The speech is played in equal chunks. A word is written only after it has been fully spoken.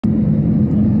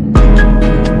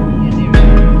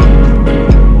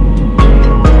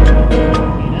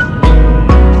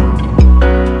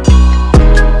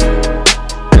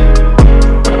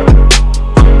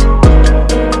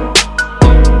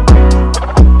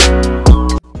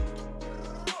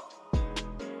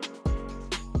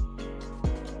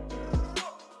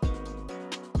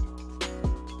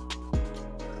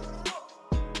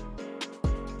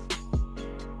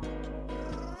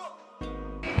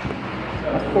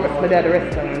towards my dad's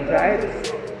restaurant, right?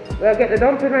 We'll get the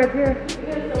dumpling right here.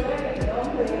 Yes, so we'll get the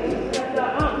dumpling. That's the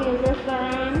Aunt Mills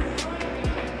restaurant.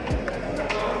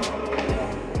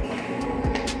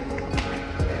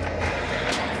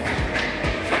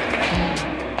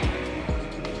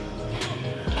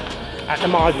 At the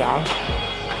mall, y'all.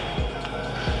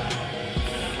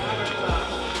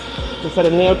 This is the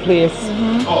nail place.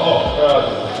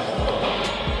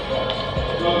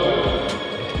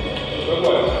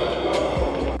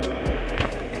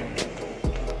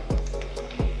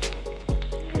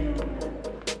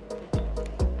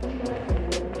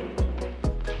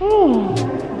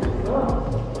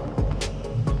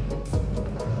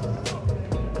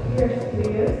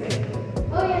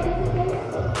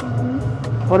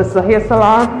 Oh, this is a hair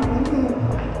salon?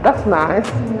 That's nice.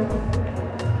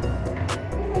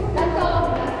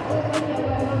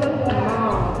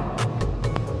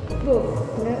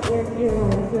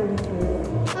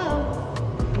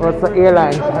 Oh, it's an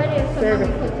airline. Oh, but there's some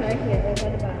money put right here. Right by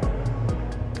the back.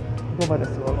 Go by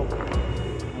this one, look.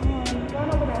 Run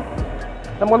over there.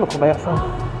 I'm going to look over here, son.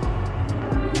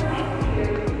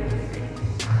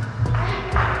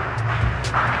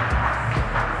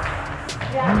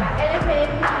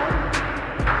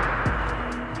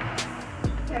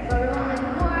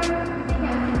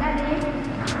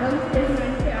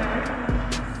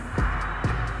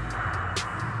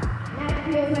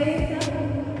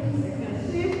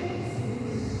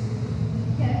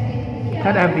 Look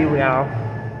at that view, y'all.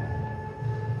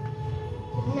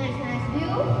 Nice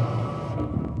view.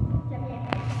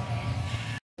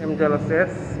 I'm jealous,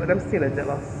 yes, but I'm still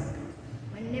jealous.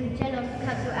 When I'm jealous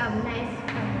because you have nice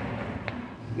family.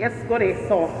 Yes, goody.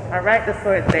 So, alright, the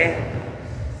sword there.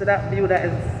 So that view that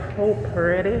is so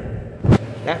pretty.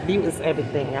 That view is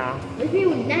everything, y'all. The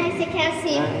view is nice. You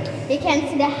can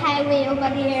see the highway over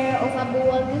there, over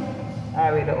Bold.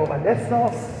 Highway over there,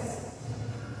 so.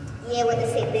 Yeah, what they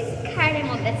say, this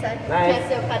cardamom, that's a nice.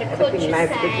 for the Everything nice,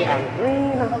 pretty countryside. and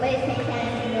green. Over there, you can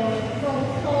see the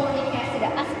home, you can see the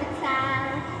hospital.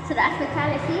 So the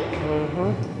hospitality.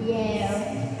 Yeah.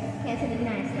 You can see the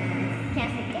nice. You can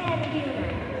see everything.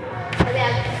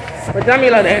 But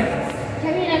Jamila there?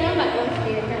 Jamila, no, but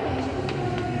downstairs.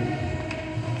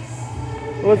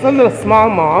 It was a little small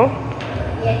mall,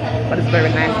 Yeah, but it's very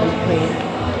nice and clean.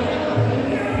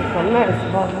 It's a nice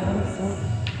mall.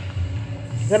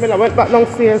 Jamila went back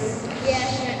downstairs. Yeah,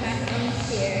 she went back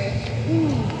downstairs.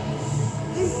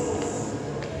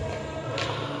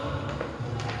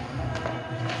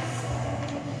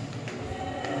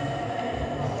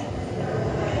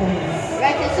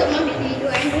 Right, so mommy, do you do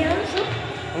anything also?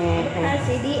 I'll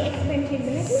say the expensive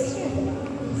medication.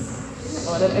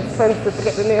 Oh, that's expensive to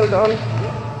get the nail done.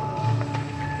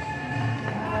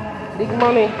 Big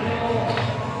money.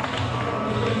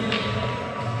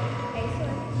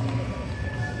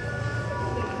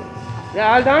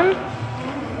 Yeah, all done?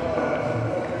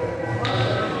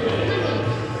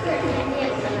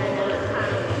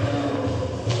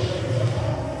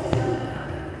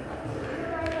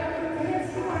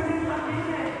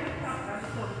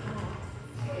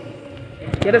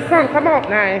 Yeah, the sun come out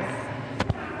nice.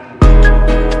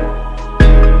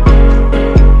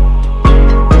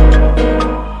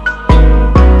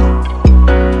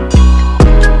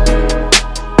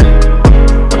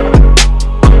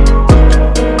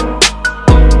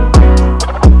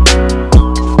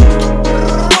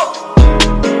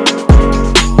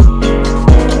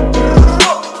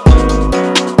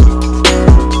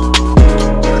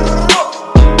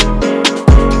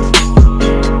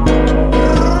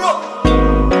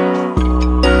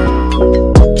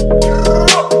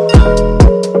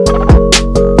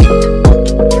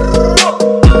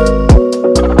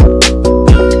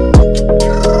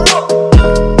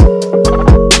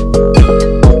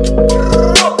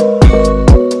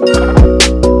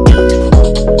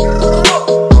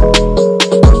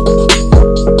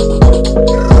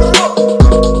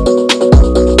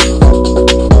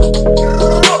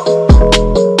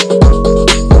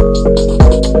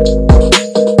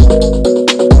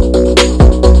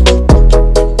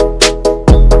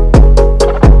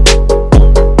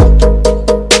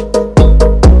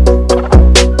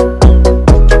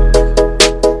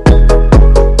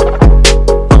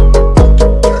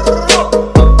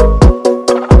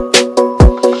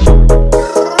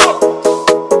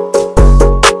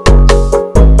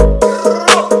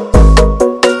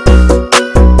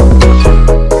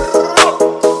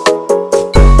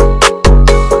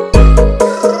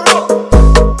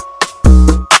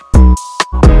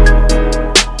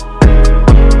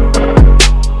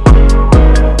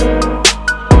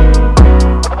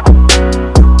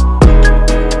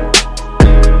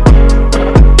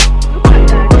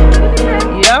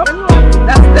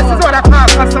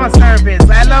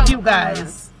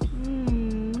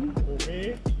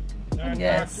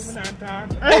 Yes. On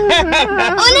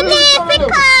the day,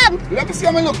 come. Let me see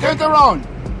how I look. Turn it around.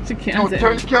 She can't. No,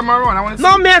 turn the camera around. I want to see.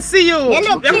 No, me I see you. You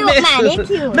look cute, man. You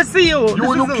cute. Me see you.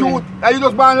 You look cute. Are you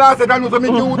just born last night and you look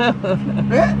cute?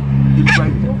 Eh?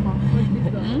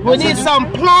 We need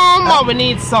some plum, or we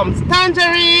need some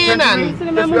tangerine, and Yes,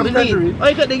 we have tangerine. oh,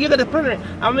 you got the tangerine,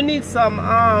 and we need some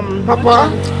Papa?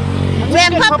 We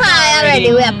have papaya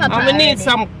already. We have papaya. and we need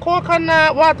some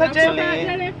coconut water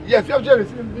jelly. Yes, you have jelly.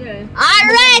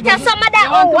 Alright, and some of that.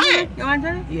 Oh, what? You want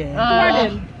jelly? Yeah.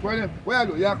 Where are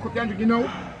you? You are cooking and drinking now?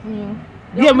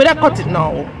 Yeah, me that cut it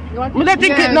now. Me that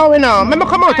drink it now, you know. Me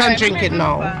come out and drink it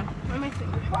now.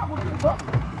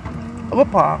 What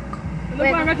park?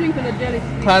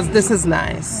 Because this is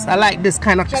nice. I like this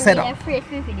kind of setup.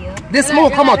 This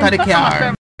more come out of the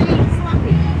car.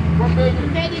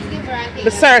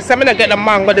 But sir, I'm gonna get the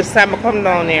mango this time. I come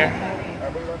down here.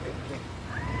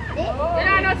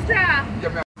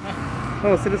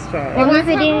 Oh, see the straw. You want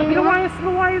video? You don't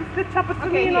want to chop it to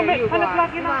me, you know, make kind of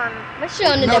black, you know. I'm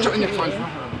showing No, them. next one.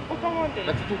 Oh, come on then.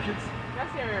 That's the 2 kids.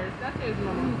 That's yours,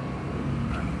 mama.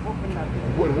 Open that.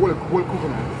 Whole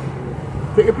coconut.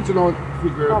 Take a picture now,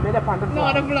 figure. No, me the pan the vlog.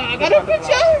 No, the vlog. I don't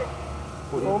picture.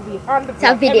 Don't be on the It's a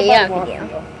vlog. video, Everybody yeah, wants video.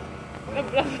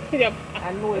 you. Yep.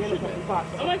 I know you're looking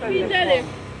fast. How much for jelly?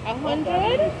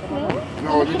 100? No?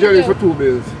 No, the jelly is for 2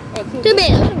 bills. 2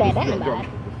 bills. That's not bad.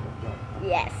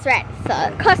 Yes, right. So,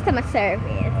 customer service.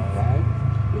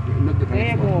 There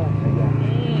you go.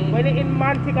 When you're in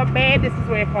Montego Bay, this is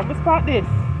where you come. We spot this.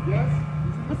 Yes?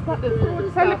 We spot this.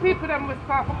 Tell the people that we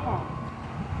start for come.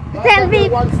 Tell me.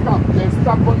 One stop. There's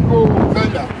stop and go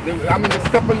vendor. I mean, the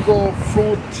stop and go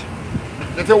fruit.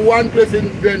 There's a one place in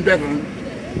Devon.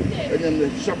 And then the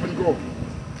shop and go.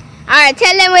 Alright,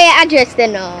 tell them where your address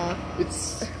then.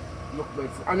 It's look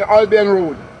like on the Albion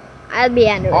Road. I'll be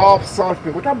on the road. Off South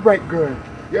Street. What a bright girl.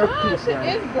 You're cute,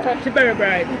 right? She's very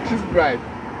bright. She's bright.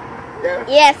 Yeah.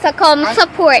 Yes, so come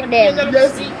support them.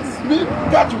 Yes.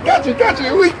 Got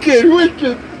you. Wicked. What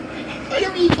do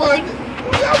you mean, man?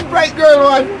 You're a bright girl,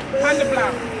 man. On the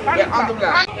block. Yeah, on the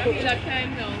block. You feel like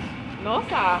time now. No,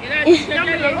 sir.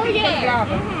 Oh,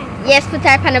 yeah. Yes, put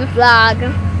our on the vlog.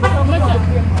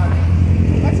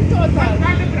 What's the total?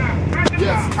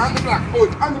 Yes, on the block. Oh,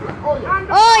 on the block. Oh, yeah.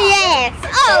 Oh yes.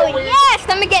 Oh yes.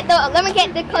 Let me get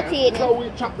the cutting. So we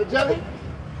chop the jelly.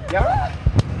 Yeah.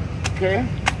 Okay.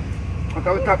 Cut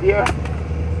out the top here.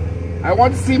 I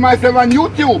want to see myself on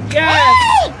YouTube.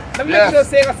 Yes. Let me Yes. make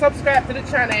sure you subscribe to the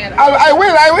channel. I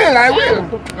will.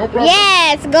 No problem.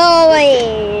 Yes, go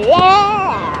away.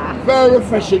 Yeah. Very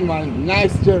refreshing, man.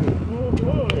 Nice jelly.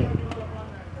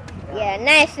 Yeah,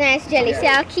 nice jelly. See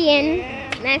how keen.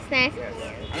 Nice. And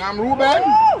I'm Ruben.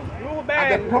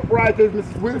 And the proprietor is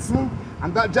Mrs. Wilson.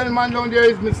 And that gentleman down there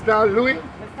is Mr. Louis.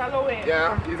 Mr. Louis.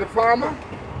 Yeah, he's a farmer.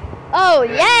 Oh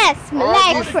yes, me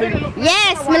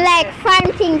like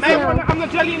farm things. You know. I'm not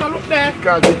jelly, you know, look there.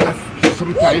 God, that's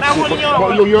sometimes.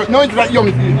 But you're no, it's like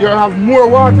young. You have more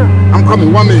water. I'm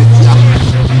coming. 1 minute.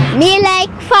 Yeah. Me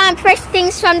like farm fresh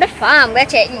things from the farm.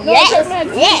 Watch it. Yes.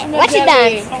 Yeah. Watch it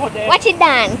dance. Watch it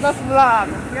dance. That's vlog.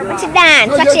 Watch it dance.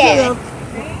 No, Watch yeah, it.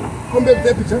 Come back,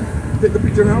 take the picture. Take the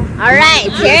picture now. All right.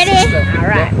 Here it is. All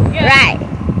right. Right.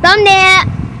 Thumbnail.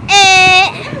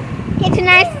 Get your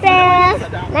nice stuff.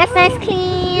 Nice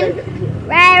clean.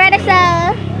 Right, so.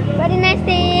 Very nice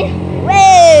thing.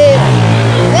 Whoa.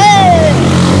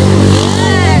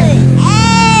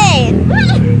 Hey.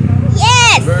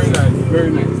 Yes. Very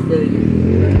nice.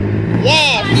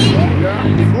 Yes.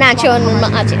 Not showing my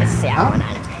address.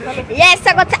 Yes, I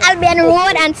go to Albion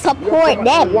Road and support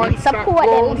them.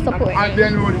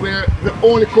 Albion Road, we're the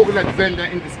only coconut vendor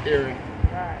in this area.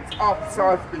 It's off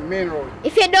South Spring Main Road.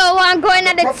 If you don't want going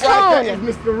to the town. Is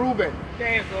Mr. Ruben.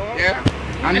 There you go. Yeah.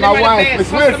 And my wife,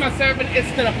 Miss Wilson. Customer service is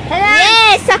to the point.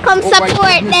 Yes, I come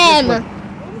support them.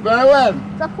 Very well.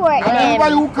 Support And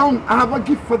everybody them. who come, I have a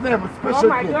gift for them, a special Oh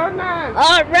my gift. goodness.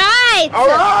 All right. All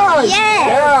right. Yes.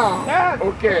 Yeah.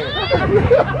 Okay.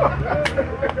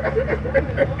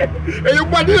 Hey, you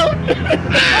buddy.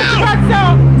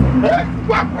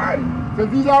 So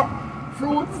these are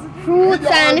fruits. Fruits These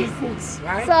are all and the fruits,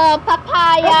 right? so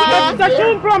papaya. The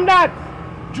June from that.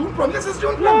 June plum. This is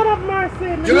June plum. Lord of mercy.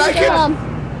 You like it?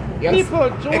 Yes. People,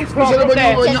 June Especially from when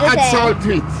there. you add salt to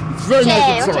it. It's very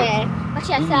nice with salt. Watch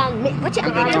your sound. Watch your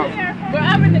But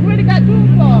I really got two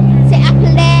plums. say apple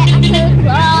there, apple,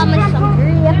 plum, and some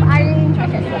grape, orange.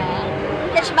 Watch your sound.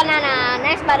 Fresh banana,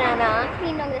 nice banana.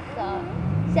 Clean down the sun.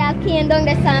 See how clean down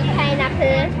the sun,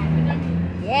 pineapple.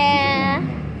 Yeah.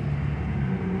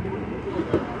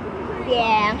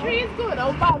 Yeah. Tree is good,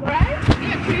 oh, Bob, right?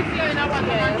 Yeah, tree's good, I want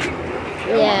that.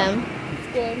 Yeah. It's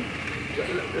good.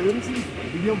 Let me see.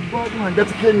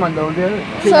 That's a cane man down there.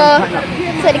 So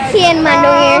the cane man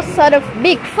down here, sort of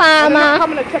big farmer. I'm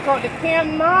coming to check out the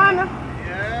cane man.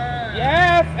 Yeah.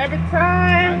 Yes, every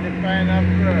time. And the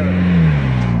pineapple.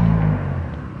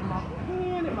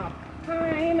 My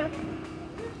pine.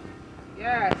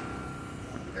 Yes.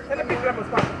 Send the picture of us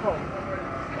back to come.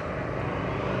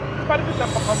 Send the picture of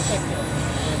us back to come.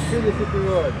 See the city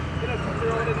road. You know, city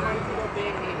road is nice to go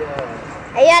baby.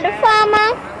 Yeah. Are you the farmer?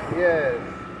 Yes.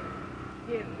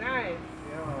 Yeah, nice.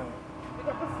 Yeah. Pick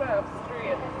up yourself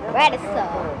straight. Right, sir.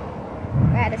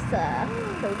 Right, sir.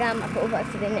 So we're going back over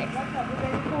to the next.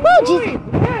 Oh, Jesus.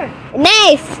 Yeah.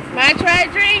 Nice. Might try a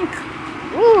drink.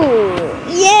 Ooh,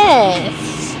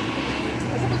 yes.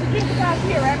 I'm supposed to drink this out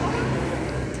here, right?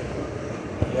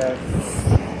 Yes.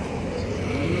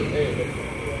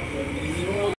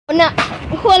 No,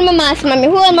 hold my mask, mommy.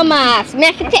 Hold my mask. Me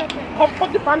have to take. Come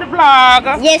put it on the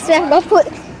vlog. Yes, we have to put.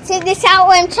 See, this is how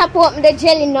I'm chop up the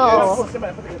jelly now.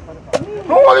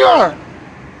 How old you are?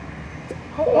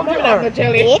 How old you are? The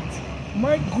jelly. 8.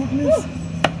 My goodness.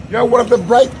 You're one of the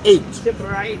bright 8. The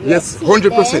bright. Yes,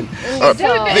 100%.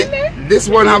 This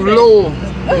one have low,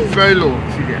 very low.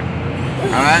 See there.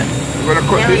 Alright? We're gonna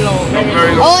cut this.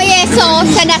 Very low. Oh, yes, so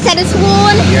that's at the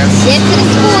spoon? Yes. Yes, to the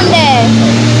spoon there.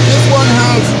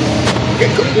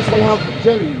 This one has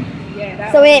jelly.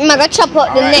 So we're going to chop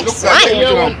up the next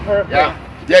one. Yeah.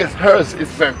 Yes, hers is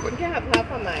very good. You can have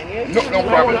half of mine, yeah? No I want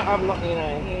problem. to have nothing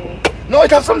in here. No, it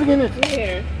has something in it.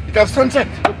 Here. It has sunset.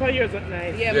 Look at yours at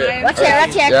night. Yeah, Yeah. mine. Watch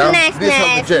here, Yeah. nice, This has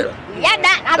nice. the gel. Yeah,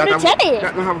 that have the jelly.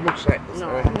 That don't have much size. No.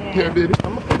 Alright. Here, baby.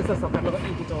 I'm going to put this aside. I'm going to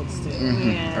eat it all still.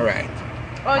 Yeah. Alright.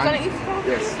 Oh, it's gonna eat stuff?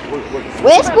 Yes.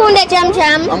 Where's spoon there, Jam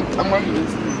Jam? I'm going to do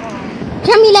this.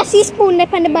 Jamila, see spoon there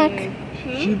on the back.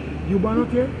 You born out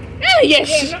here? Oh, yes.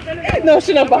 No,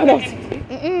 she not bad out.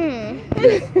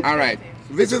 Alright.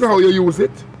 This is how you use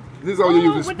it. This is how you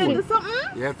use the Would they do spoon.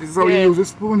 something? Yes, this is how you use the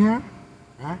spoon here.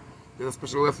 Huh? There's a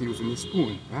special way of using the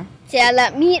spoon. Huh? See a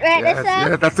lot meat right Yes, there, sir?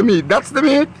 yes, that's the meat. That's the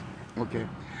meat. Okay.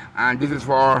 And this is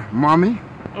for mommy.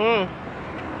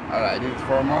 Alright, this is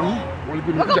for mommy.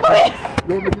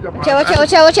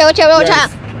 Chow.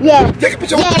 Yeah. Take a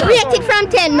picture. Yeah, rate it from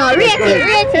 10 now. Rate it.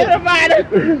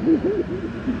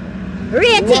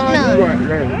 Rate it now.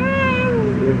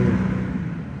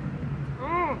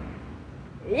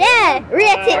 Yeah,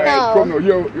 rate it now. Come now,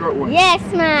 you're one. Yes,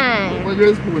 man. Where's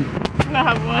your spoon? I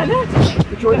have one.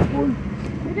 Which one spoon?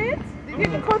 You did?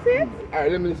 Did you cut it?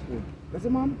 Alright, let me the spoon. That's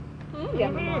it, mom? Yeah,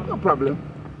 mama. No problem.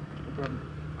 No problem.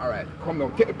 Alright, come now,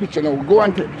 take a picture now. Go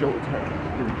and take a picture with her.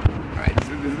 Alright, this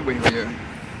is the way you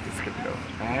just get it out.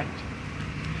 Alright.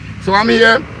 So I'm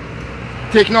here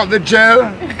taking out the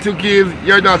gel to give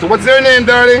your daughter. What's her name,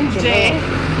 darling? Jay.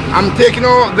 I'm taking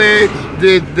out the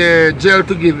gel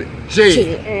to give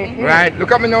Jay. Right?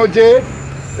 Look at me now, Jay.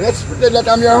 Let's pretend like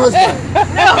I'm your husband.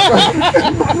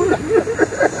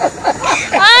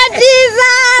 Oh,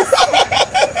 Jesus!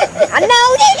 I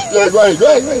know. Yeah, go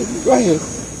ahead.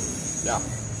 Yeah.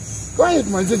 Go ahead,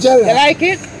 man. It's a gel. You like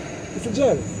it? It's a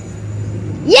gel.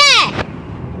 Yeah.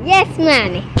 Yes,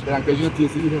 man.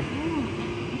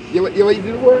 You eat it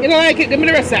before? You don't like it? Give me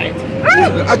the recipe.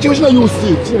 I choose not use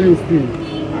it. She not use it.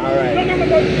 Alright.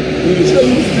 She not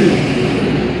use it.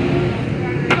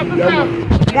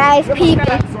 Guys,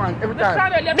 people. Every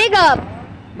time. Big up.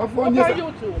 My phone, Go yes.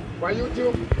 on YouTube. Why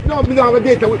YouTube? No, me don't have a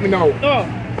data with me now. Oh,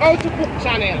 how to cook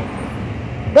channel.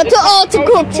 Go to How to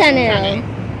Cook channel.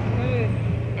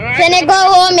 Alright. Then I go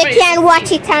home, I can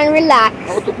watch it and relax.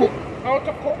 How to cook? How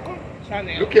to cook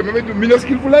channel. Look here, me not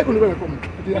skillful like when you come.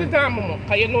 Put it on, mama.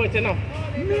 How you know it enough?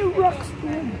 Me rock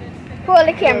spoon. Hold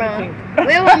the camera.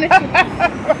 Where want me to?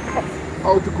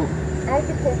 How to cook? How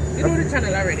to cook? You know the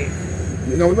channel already.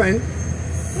 You know what I mean?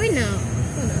 We know.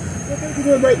 You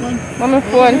know right, man. Mama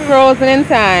phone frozen in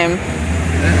time.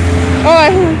 Oh,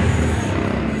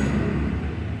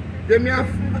 Then me a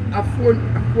phone,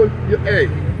 your egg.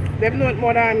 They know it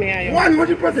more than me.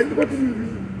 100%. What is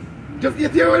just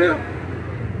eat here already.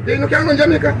 They no can go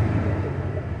Jamaica.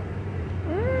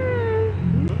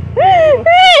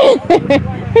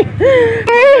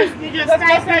 You just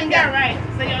type in there, right?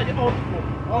 So you're the old cook.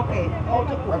 Okay, how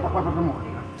to cook.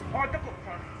 How to cook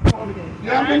first. You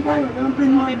have pen, you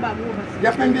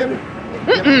have pen, baby.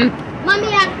 Mommy,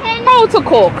 I pen. how to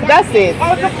cook. That's it.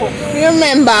 How to cook.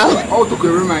 Remember. How to cook,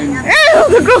 remind me. How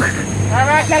to cook.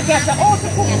 Alright, like that. How to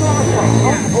cook.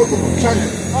 How to cook channel.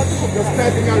 How to cook. Just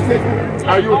type in on Facebook.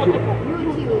 Or YouTube.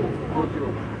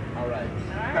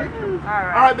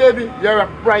 Alright, baby. You're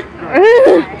right.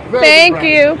 Thank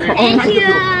you. Thank you.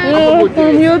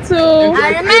 From YouTube. I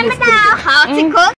remember now how to cook.